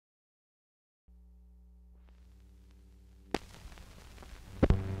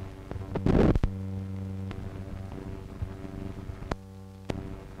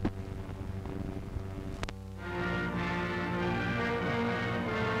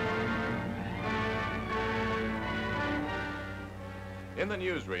In the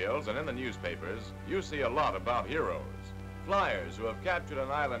newsreels and in the newspapers, you see a lot about heroes. Flyers who have captured an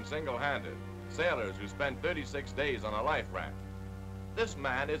island single-handed. Sailors who spent 36 days on a life raft. This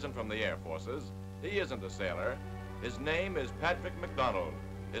man isn't from the Air Forces. He isn't a sailor. His name is Patrick MacDonald.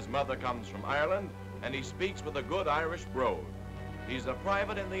 His mother comes from Ireland, and he speaks with a good Irish brogue. He's a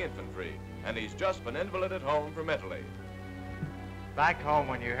private in the infantry, and he's just been invalided home from Italy. Back home,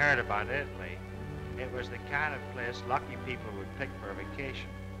 when you heard about Italy, it was the kind of place lucky people would pick for a vacation.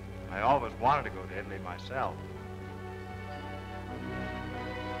 I always wanted to go to Italy myself.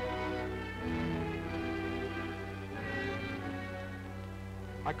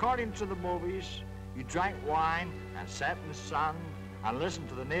 According to the movies, you drank wine and sat in the sun and listened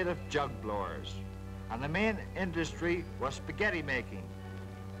to the native jug blowers. And the main industry was spaghetti making.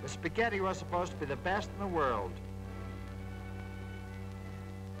 The spaghetti was supposed to be the best in the world.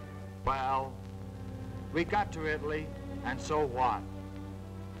 Well, we got to Italy, and so what?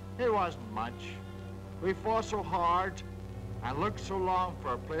 It wasn't much. We fought so hard and looked so long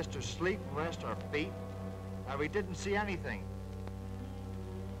for a place to sleep and rest our feet that we didn't see anything.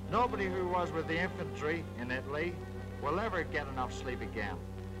 Nobody who was with the infantry in Italy will ever get enough sleep again.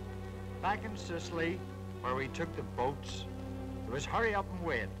 Back in Sicily, where we took the boats, it was hurry up and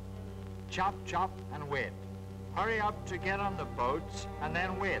wait. Chop, chop, and wait. Hurry up to get on the boats, and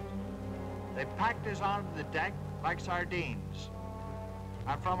then wait. They packed us onto the deck like sardines.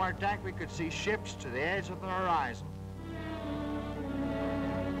 And from our deck, we could see ships to the edge of the horizon.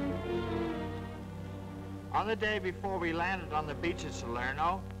 On the day before we landed on the beach at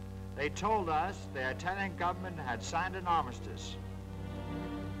Salerno, they told us the Italian government had signed an armistice.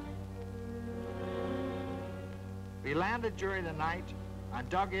 We landed during the night and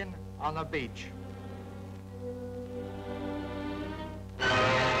dug in on the beach.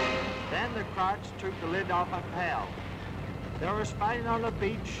 Then the Croats took the lid off a pail. There was fighting on the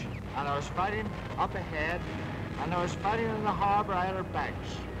beach, and there was fighting up ahead, and there was fighting in the harbor at our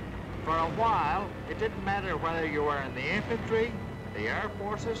backs. For a while, it didn't matter whether you were in the infantry, the Air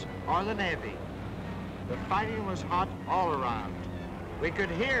Forces, or the Navy. The fighting was hot all around. We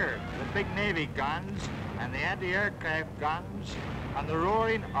could hear the big Navy guns and the anti-aircraft guns and the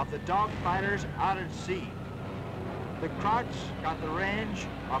roaring of the dogfighters out at sea. The Croats got the range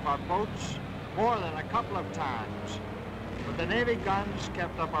of our boats more than a couple of times, but the Navy guns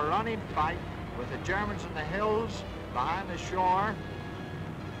kept up a running fight with the Germans in the hills behind the shore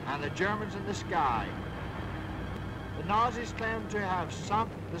and the Germans in the sky. The Nazis claimed to have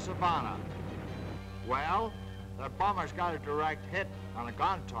sunk the Savannah. Well, their bombers got a direct hit on a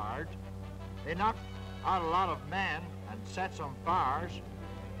Gontard. They knocked out a lot of men and set some fires,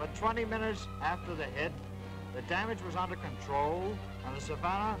 but 20 minutes after the hit, the damage was under control and the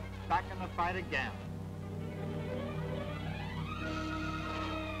Savannah back in the fight again.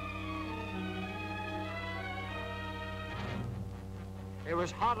 It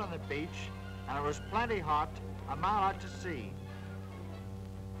was hot on the beach, and it was plenty hot a mile out to sea.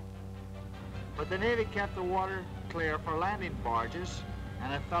 But the Navy kept the water clear for landing barges,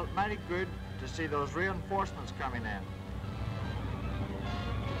 and it felt mighty good to see those reinforcements coming in.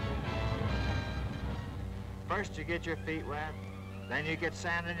 First you get your feet wet, then you get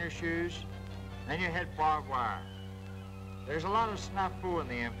sand in your shoes, then you hit barbed wire. There's a lot of snafu in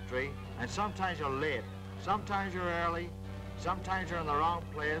the infantry, and sometimes you're late, sometimes you're early, sometimes you're in the wrong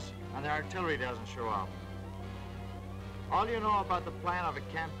place, and the artillery doesn't show up. All you know about the plan of a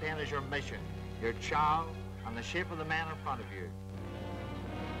campaign is your mission, your chow, and the shape of the man in front of you.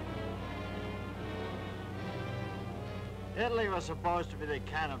 Italy was supposed to be the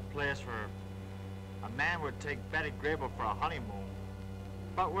kind of place where a man would take Betty Grable for a honeymoon.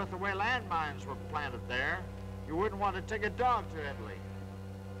 But with the way landmines were planted there, you wouldn't want to take a dog to Italy.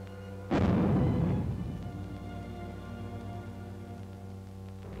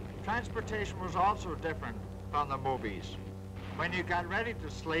 Transportation was also different from the movies. When you got ready to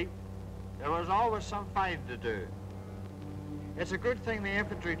sleep, there was always some fighting to do. It's a good thing the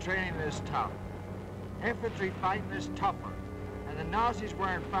infantry training is tough. Infantry fighting is tougher, and the Nazis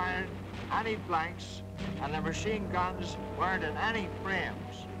weren't firing any blanks, and the machine guns weren't in any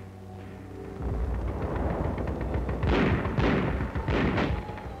frames.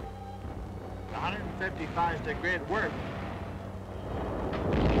 The 155s did great work.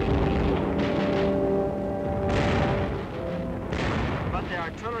 But the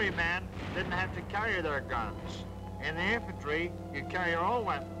artillerymen didn't have to carry their guns. In the infantry, you carry your own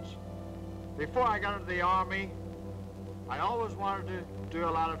weapons. Before I got into the Army, I always wanted to do a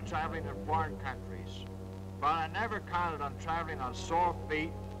lot of traveling in foreign countries, but I never counted on traveling on sore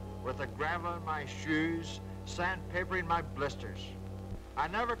feet with the gravel in my shoes, sandpaper in my blisters. I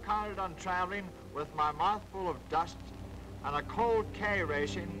never counted on traveling with my mouth full of dust and a cold K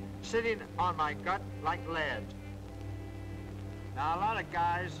ration sitting on my gut like lead. Now, a lot of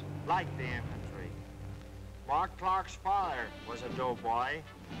guys like the infantry. Mark Clark's father was a doughboy,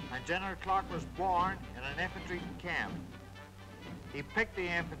 and General Clark was born in an infantry camp. He picked the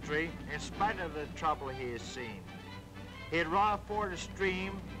infantry in spite of the trouble he has seen. He'd run ford a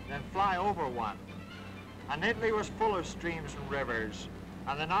stream, then fly over one. And Italy was full of streams and rivers,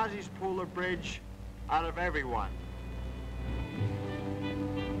 and the Nazis pulled the bridge out of everyone.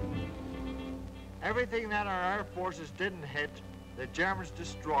 Everything that our air forces didn't hit, the Germans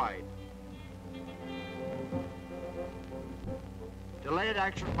destroyed. Delayed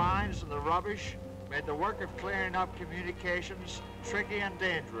action mines and the rubbish made the work of clearing up communications tricky and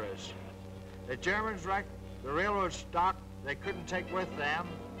dangerous. The Germans wrecked the railroad stock they couldn't take with them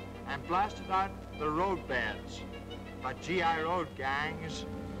and blasted out the road beds. But G.I. road gangs,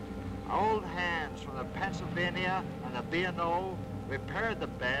 old hands from the Pennsylvania and the B&O, repaired the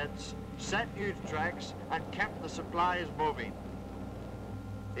beds, set new tracks, and kept the supplies moving.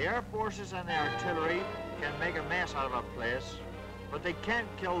 The air forces and the artillery can make a mess out of a place, but they can't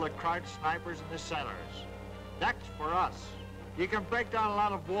kill the crouch snipers and the settlers. That's for us. You can break down a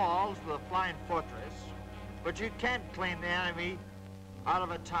lot of walls with a flying fortress, but you can't clean the enemy out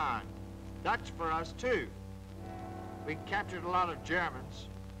of a town. That's for us too. We captured a lot of Germans.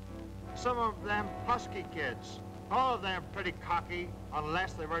 Some of them husky kids, all of them pretty cocky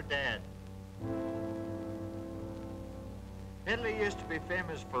unless they were dead. Italy used to be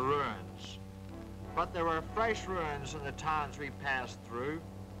famous for ruins, but there were fresh ruins in the towns we passed through,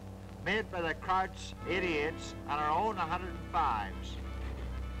 made by the Crouch 88s and our own 105s.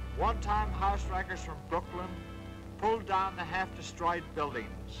 One-time house wreckers from Brooklyn pulled down the half-destroyed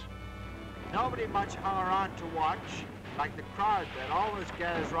buildings. Nobody much hung around to watch, like the crowd that always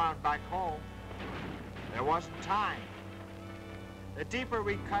gathers round back home. There wasn't time. The deeper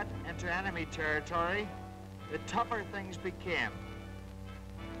we cut into enemy territory, the tougher things became.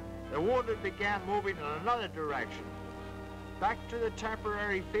 The wounded began moving in another direction, back to the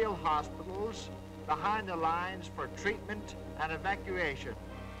temporary field hospitals behind the lines for treatment and evacuation.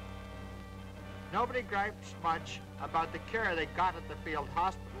 Nobody gripes much about the care they got at the field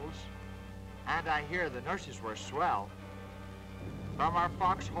hospitals, and I hear the nurses were swell. From our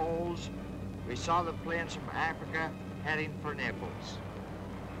foxholes, we saw the planes from Africa heading for Naples.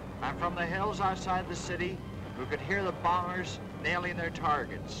 And from the hills outside the city, we could hear the bombers nailing their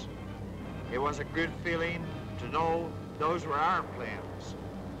targets. It was a good feeling to know those were our planes.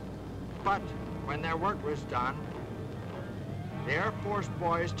 But when their work was done, the Air Force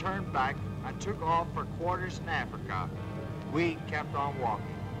boys turned back and took off for quarters in Africa. We kept on walking.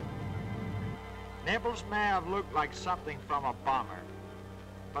 Naples may have looked like something from a bomber,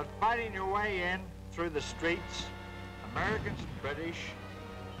 but fighting your way in through the streets, Americans and British,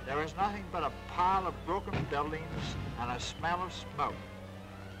 there was nothing but a pile of broken buildings and a smell of smoke.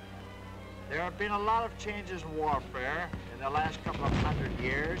 There have been a lot of changes in warfare in the last couple of 100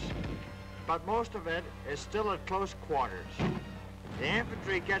 years, but most of it is still at close quarters. The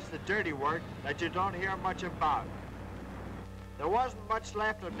infantry gets the dirty work that you don't hear much about. There wasn't much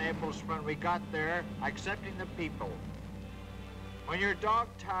left of Naples when we got there, excepting the people. When you're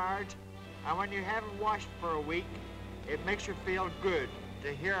dog-tired and when you haven't washed for a week, it makes you feel good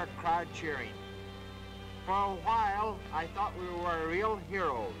to hear a crowd cheering. For a while, I thought we were real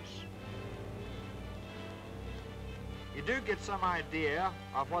heroes. You do get some idea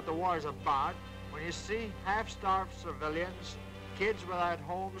of what the war is about when you see half-starved civilians, kids without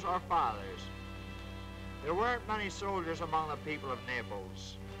homes or fathers. There weren't many soldiers among the people of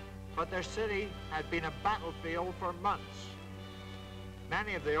Naples, but their city had been a battlefield for months.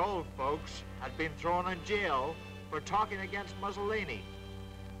 Many of the old folks had been thrown in jail for talking against Mussolini.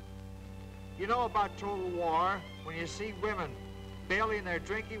 You know about total war when you see women bailing their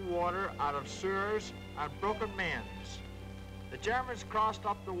drinking water out of sewers and broken mains. The Germans crossed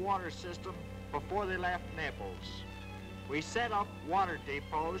up the water system before they left Naples. We set up water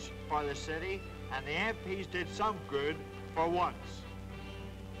depots for the city, and the MPs did some good for once.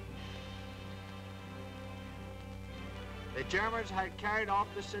 The Germans had carried off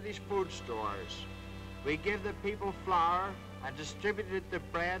the city's food stores. We gave the people flour and distributed the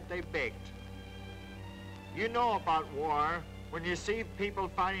bread they baked. You know about war when you see people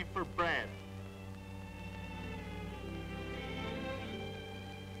fighting for bread.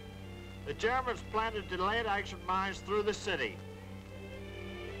 The Germans planted delayed action mines through the city.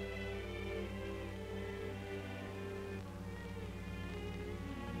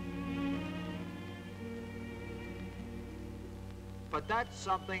 but that's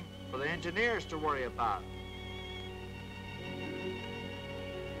something for the engineers to worry about.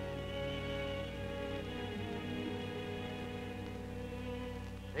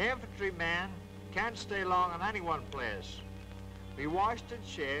 The infantryman can't stay long in any one place. Be washed and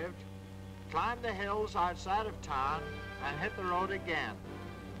shaved, climb the hills outside of town, and hit the road again.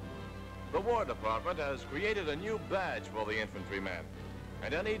 The War Department has created a new badge for the infantryman,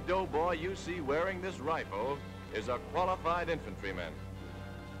 and any doughboy you see wearing this rifle is a qualified infantryman.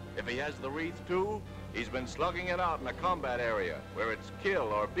 If he has the wreath too, he's been slugging it out in a combat area where it's kill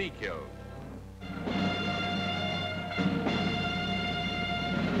or be killed.